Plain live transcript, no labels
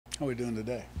How are we doing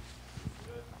today?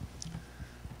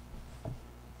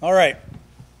 All right.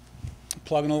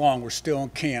 Plugging along. We're still in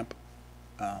camp.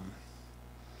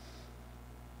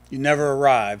 You never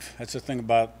arrive. That's the thing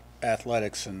about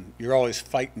athletics, and you're always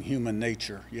fighting human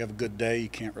nature. You have a good day, you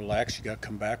can't relax. You got to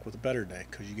come back with a better day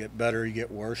because you get better, you get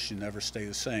worse, you never stay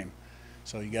the same.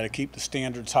 So you got to keep the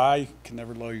standards high. You can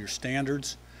never lower your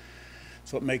standards.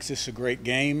 So what makes this a great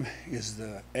game is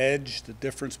the edge. The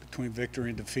difference between victory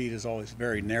and defeat is always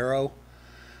very narrow.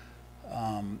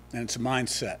 And it's a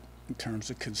mindset in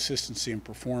terms of consistency and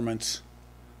performance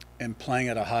and playing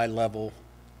at a high level,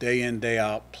 day in, day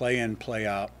out, play in, play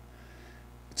out.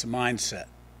 It's a mindset.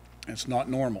 It's not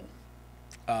normal.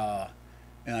 And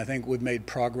I think we've made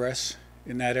progress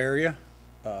in that area,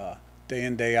 day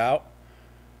in, day out.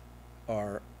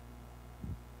 Our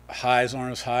highs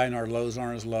aren't as high and our lows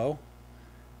aren't as low,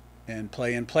 and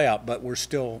play in, play out. But we're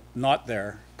still not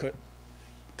there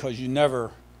because you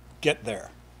never get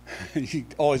there. You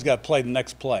always got to play the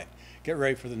next play. Get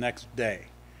ready for the next day.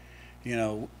 You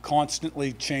know,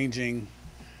 constantly changing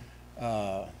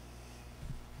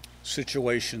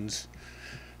situations,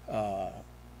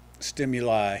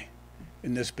 stimuli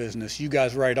in this business. You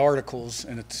guys write articles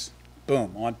and it's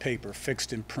boom, on paper,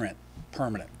 fixed in print,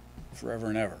 permanent, forever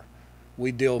and ever.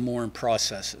 We deal more in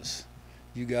processes.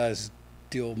 You guys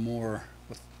deal more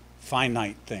with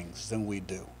finite things than we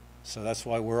do. So that's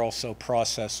why we're all so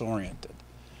process oriented.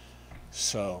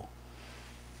 So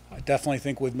I definitely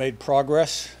think we've made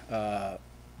progress, but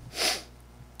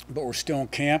we're still in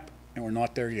camp and we're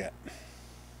not there yet.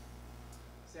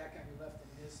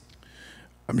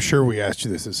 I'm sure we asked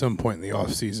you this at some point in the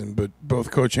offseason, but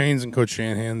both Coach Haynes and Coach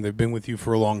Shanahan, they've been with you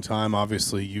for a long time.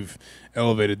 Obviously, you've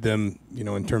elevated them, you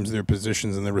know, in terms of their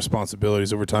positions and their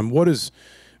responsibilities over time. What is,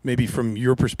 maybe from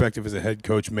your perspective as a head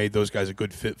coach, made those guys a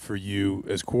good fit for you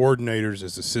as coordinators,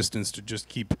 as assistants, to just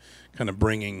keep kind of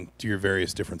bringing to your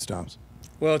various different stops?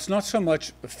 Well, it's not so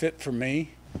much a fit for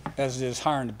me as it is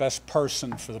hiring the best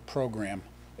person for the program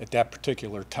at that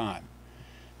particular time.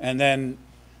 And then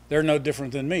they're no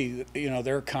different than me. You know,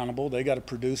 they're accountable. They got to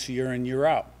produce year in, year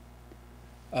out.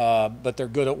 But they're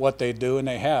good at what they do, and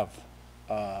they have.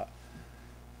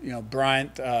 You know,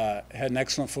 Bryant had an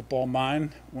excellent football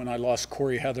mind. When I lost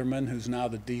Corey Heatherman, who's now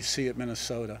the DC at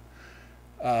Minnesota,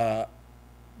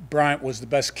 Bryant was the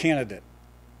best candidate.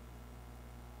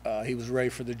 He was ready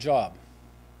for the job.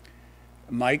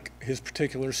 Mike, his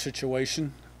particular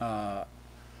situation,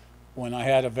 when I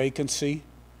had a vacancy,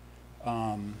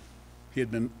 he had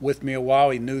been with me a while.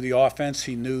 He knew the offense.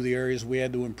 He knew the areas we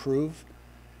had to improve.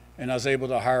 And I was able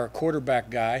to hire a quarterback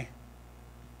guy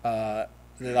that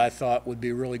I thought would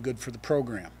be really good for the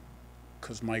program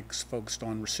because Mike's focused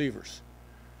on receivers.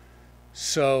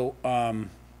 So,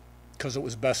 because it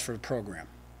was best for the program.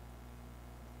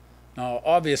 Now,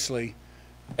 obviously,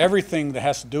 everything that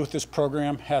has to do with this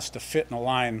program has to fit and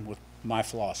align with my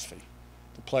philosophy.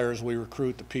 The players we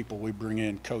recruit, the people we bring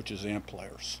in, coaches and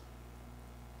players.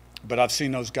 But I've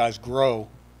seen those guys grow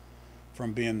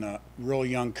from being really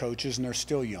young coaches, and they're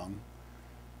still young,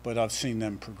 but I've seen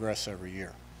them progress every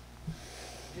year.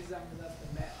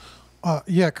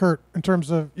 Yeah, Curt, in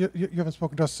terms of, you haven't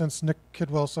spoken to us since Nick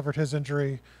Kidwell suffered his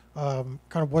injury. Kind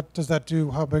of what does that do?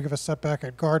 How big of a setback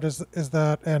at guard is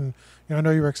that? And you know, I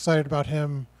know you were excited about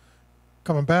him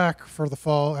coming back for the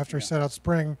fall after he sat out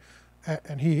spring,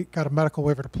 and he got a medical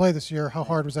waiver to play this year. How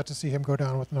hard was that to see him go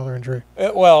down with another injury?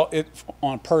 Well,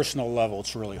 on a personal level,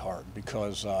 it's really hard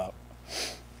because,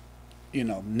 you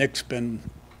know, Nick's been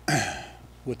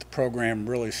with the program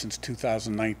really since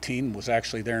 2019, was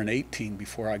actually there in 18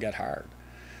 before I got hired.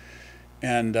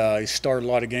 And he started a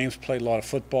lot of games, played a lot of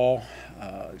football.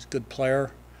 He's a good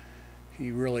player.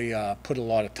 He really put a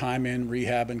lot of time in,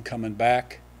 rehabbing, coming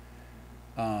back,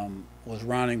 was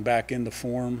rounding back into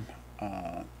form.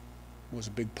 Was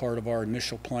a big part of our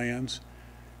initial plans.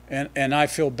 And I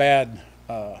feel bad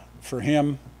for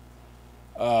him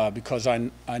because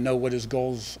I know what his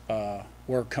goals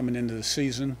were coming into the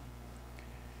season.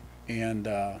 And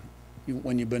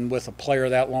when you've been with a player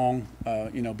that long,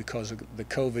 you know, because of the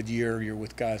COVID year, you're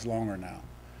with guys longer now.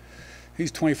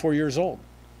 He's 24 years old.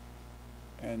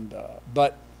 And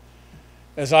but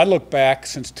as I look back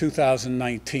since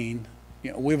 2019,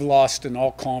 you know, we've lost an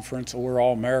all-conference or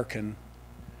all-American,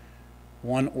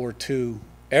 one or two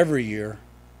every year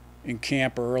in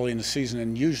camp or early in the season,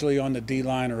 and usually on the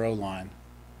D-line or O-line,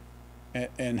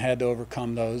 and had to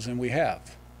overcome those, and we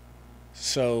have.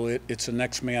 So it's a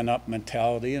next man up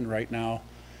mentality, and right now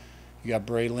you got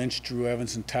Bray Lynch, Drew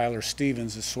Evans, and Tyler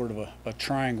Stevens is sort of a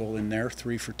triangle in there,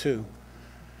 3 for 2.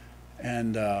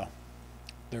 And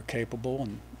they're capable,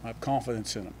 and I have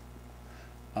confidence in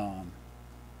them.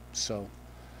 So,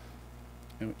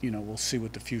 you know, we'll see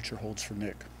what the future holds for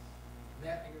Nick.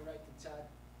 Matt, on your right to Todd.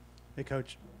 Hey,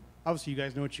 Coach. Obviously, you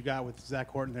guys know what you got with Zach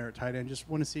Horton there at tight end. Just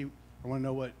want to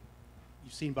know what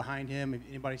you've seen behind him. If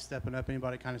anybody stepping up,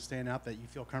 anybody kind of standing out that you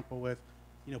feel comfortable with,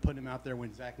 you know, putting him out there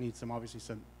when Zach needs some, obviously,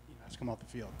 some, you know, has to come off the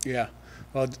field. Yeah.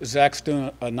 Well, Zach's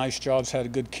doing a nice job. He's had a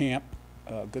good camp,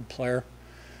 good player,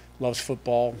 loves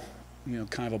football, you know,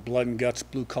 kind of a blood and guts,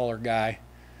 blue-collar guy,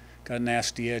 got a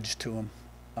nasty edge to him,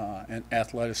 and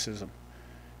athleticism.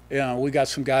 You know, we got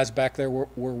some guys back there we're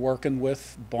working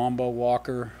with, Bomba,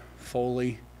 Walker,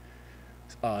 Foley,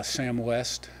 Sam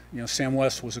West. You know, Sam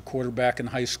West was a quarterback in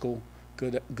high school,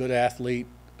 good athlete,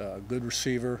 good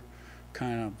receiver,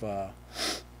 kind of,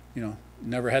 you know,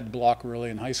 never had to block really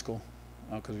in high school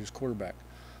because he was quarterback.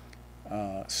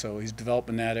 So he's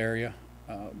developing that area.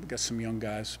 We got some young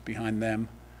guys behind them.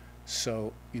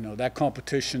 So, you know, that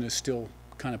competition is still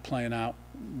kind of playing out.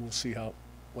 We'll see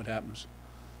what happens.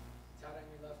 Todd on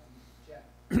your left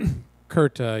and Jack.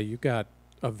 Curt, you got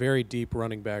a very deep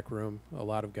running back room, a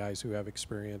lot of guys who have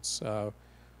experience.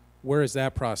 Where is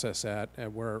that process at,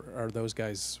 and where are those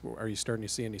guys? Are you starting to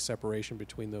see any separation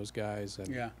between those guys, and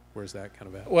Yeah. where's that kind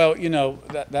of at? Well, you know,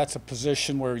 that's a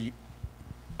position where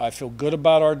I feel good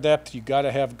about our depth. You got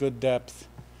to have good depth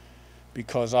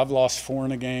because I've lost 4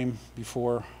 in a game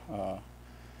before.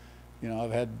 You know,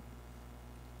 I've had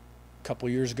a couple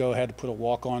of years ago, I had to put a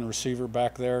walk-on receiver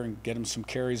back there and get him some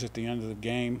carries at the end of the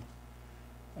game.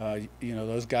 You know,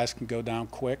 those guys can go down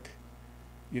quick.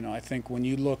 You know, I think when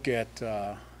you look at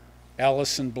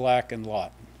Allison, Black, and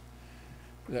Lott,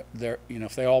 they're, you know,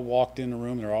 if they all walked in the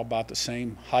room, they're all about the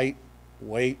same height,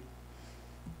 weight,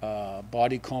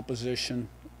 body composition.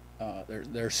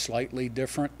 They're slightly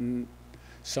different in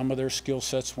some of their skill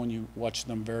sets when you watch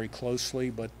them very closely,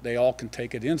 but they all can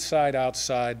take it inside,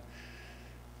 outside,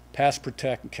 pass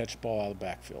protect, and catch the ball out of the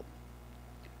backfield.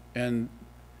 And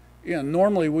you know,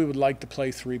 normally we would like to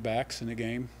play 3 backs in a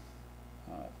game.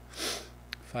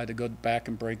 If I had to go back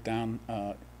and break down,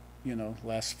 you know,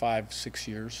 last 5-6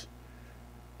 years.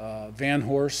 Van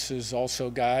Horst is also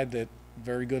a guy that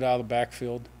very good out of the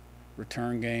backfield,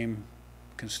 return game,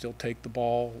 can still take the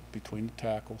ball between the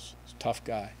tackles. He's a tough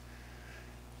guy.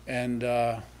 And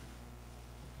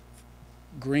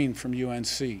Green from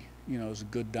UNC, you know, is a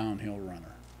good downhill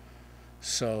runner.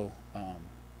 So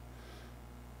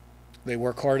they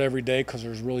work hard every day because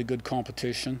there's really good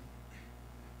competition.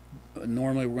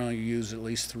 Normally we're going to use at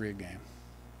least 3 a game.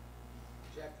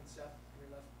 Jack and Seth on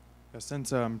your left. Yeah,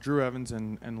 since Drew Evans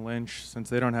and Lynch, since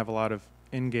they don't have a lot of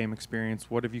in-game experience,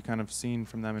 what have you kind of seen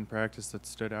from them in practice that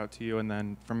stood out to you? And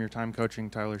then from your time coaching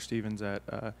Tyler Stevens at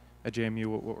JMU,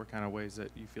 what were kind of ways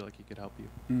that you feel like he could help you?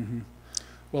 Mm-hmm.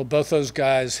 Well, both those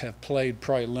guys have played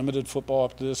probably limited football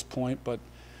up to this point, but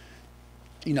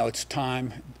you know, it's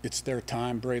time. It's their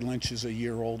time. Bray Lynch is a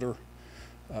year older.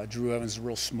 Drew Evans is a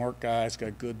real smart guy. He's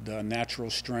got good natural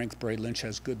strength. Bray Lynch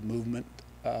has good movement.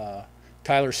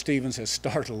 Tyler Stevens has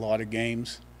started a lot of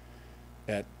games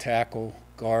at tackle,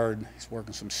 guard. He's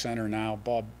working some center now.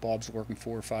 Bob's working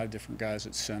 4 or 5 different guys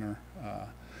at center.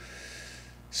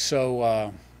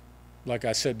 So, like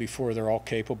I said before, they're all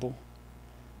capable,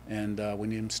 and we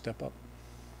need them to step up.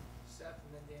 Seth and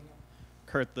then Daniel.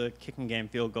 Curt, the kicking game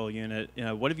field goal unit, you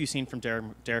know, what have you seen from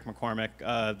Derek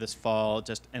McCormick this fall?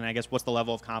 And I guess what's the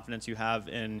level of confidence you have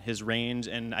in his range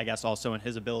and I guess also in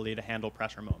his ability to handle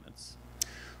pressure moments?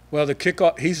 Well,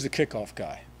 he's the kickoff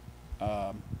guy,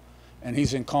 and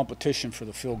he's in competition for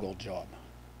the field goal job,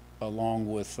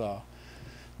 along with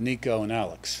Nico and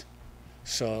Alex.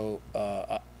 So,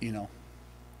 you know,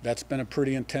 that's been a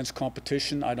pretty intense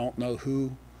competition. I don't know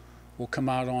who will come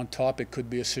out on top. It could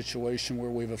be a situation where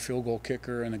we have a field goal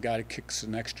kicker and a guy that kicks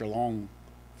an extra long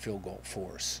field goal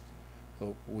for us.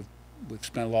 So we've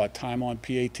spent a lot of time on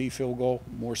PAT field goal,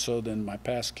 more so than my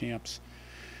past camps,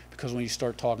 because when you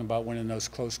start talking about winning those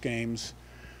close games,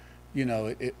 you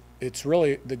know, it's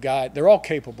really the guy. They're all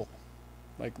capable.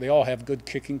 Like, they all have good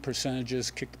kicking percentages,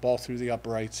 kick the ball through the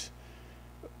uprights.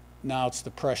 Now it's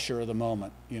the pressure of the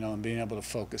moment, you know, and being able to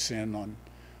focus in on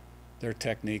their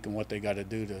technique and what they got to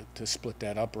do to split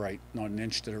that upright, not an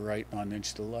inch to the right, not an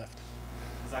inch to the left.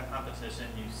 Is that competition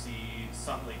you see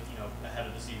something, you know, ahead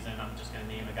of the season? I'm just going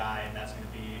to name a guy, and that's going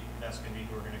to be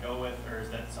who we're going to go with, or is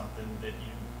that something that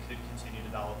you could continue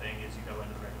developing as you go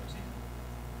into the regular season?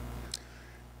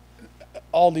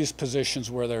 All these positions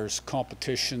where there's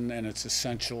competition and it's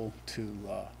essential to,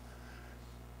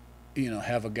 you know,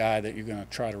 have a guy that you're going to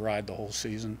try to ride the whole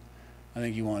season, I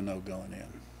think you want to know going in.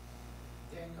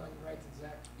 Daniel on your right to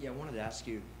Zach. Yeah, I wanted to ask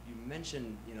you, you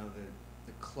mentioned, you know,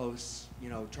 the close, you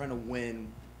know, trying to win,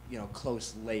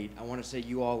 close late. I want to say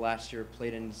you all last year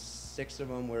played in 6 of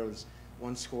them where it was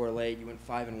 1 score late. You went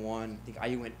 5-1. I think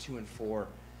IU went 2-4.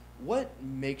 What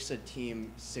makes a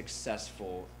team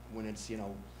successful when it's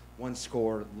 1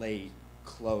 score late,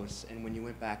 close, and when you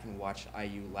went back and watched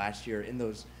IU last year in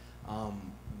those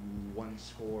 1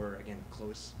 score again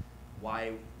close,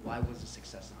 why was the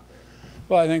success not there?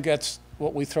 Well, I think that's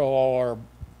what we throw all our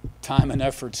time and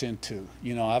efforts into.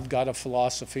 I've got a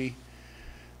philosophy.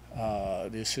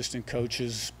 The assistant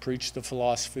coaches preach the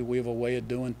philosophy. We have a way of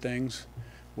doing things.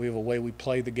 We have a way we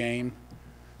play the game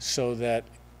so that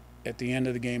at the end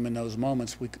of the game in those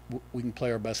moments we can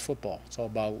play our best football. It's all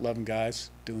about 11 guys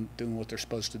doing what they're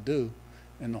supposed to do,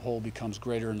 and the whole becomes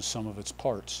greater in the sum of its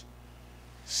parts.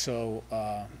 So,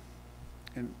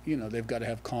 they've got to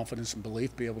have confidence and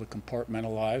belief, be able to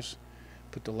compartmentalize,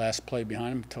 put the last play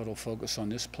behind them, total focus on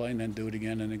this play, and then do it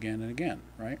again and again and again,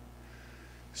 right?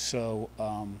 So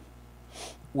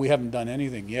we haven't done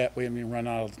anything yet. We haven't even run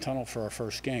out of the tunnel for our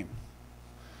first game,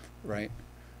 right?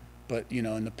 But,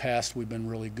 in the past, we've been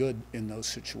really good in those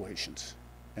situations,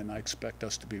 and I expect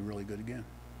us to be really good again.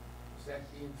 Zach,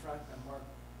 be in front, and Mark.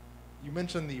 You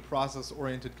mentioned the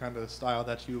process-oriented kind of style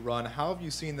that you run. How have you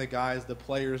seen the guys, the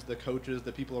players, the coaches,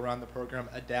 the people around the program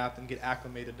adapt and get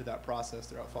acclimated to that process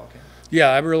throughout fall camp? Yeah,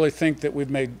 I really think that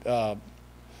we've made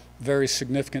very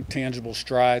significant, tangible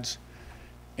strides,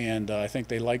 and I think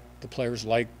the players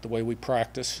like the way we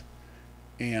practice,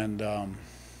 and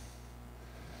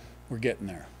we're getting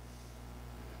there.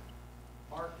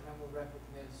 Mark, and then we'll wrap with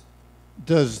Ms.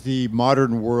 Does the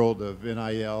modern world of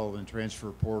NIL and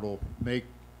transfer portal make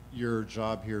your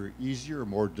job here easier or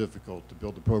more difficult to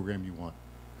build the program you want?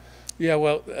 Yeah,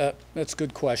 well, that's a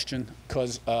good question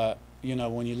because,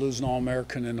 when you lose an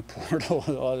All-American in the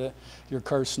portal, you're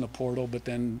cursing the portal, but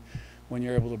then when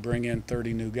you're able to bring in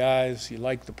 30 new guys, you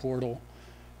like the portal.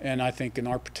 And I think in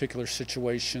our particular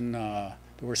situation, there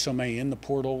were so many in the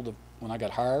portal when I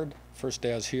got hired, first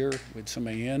day I was here, we had so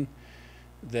many in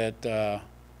that,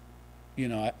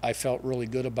 I felt really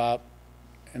good about,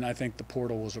 and I think the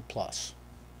portal was a plus.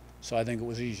 So I think it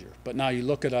was easier. But now you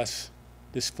look at us,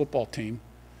 this football team,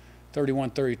 31,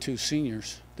 32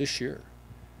 seniors this year,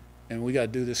 and we got to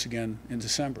do this again in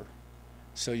December.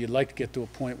 So you'd like to get to a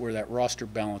point where that roster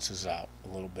balances out a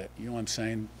little bit. You know what I'm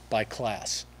saying? By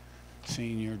class,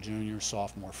 senior, junior,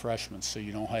 sophomore, freshman, so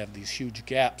you don't have these huge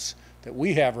gaps that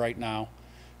we have right now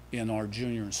in our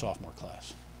junior and sophomore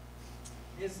class.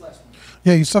 His last one.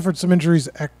 Yeah, you suffered some injuries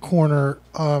at corner.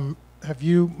 Have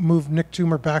you moved Nick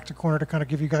Toomer back to corner to kind of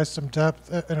give you guys some depth?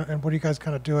 And what are you guys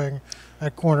kind of doing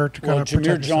at corner to kind of protect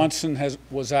Jameer yourself? Johnson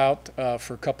was out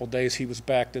for a couple of days. He was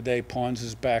back today. Pons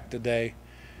is back today.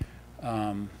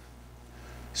 Toomer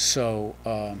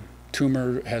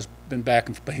has been back,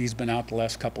 but he's been out the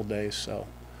last couple of days. So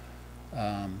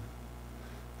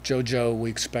JoJo, we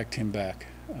expect him back.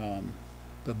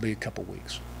 It'll be a couple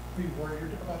weeks. Are you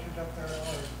worried about your depth there, or do you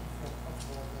feel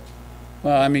comfortable with it?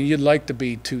 Well, I mean, you'd like to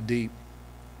be too deep.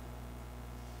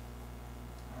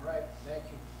 All right, thank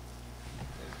you.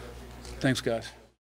 Thanks, guys.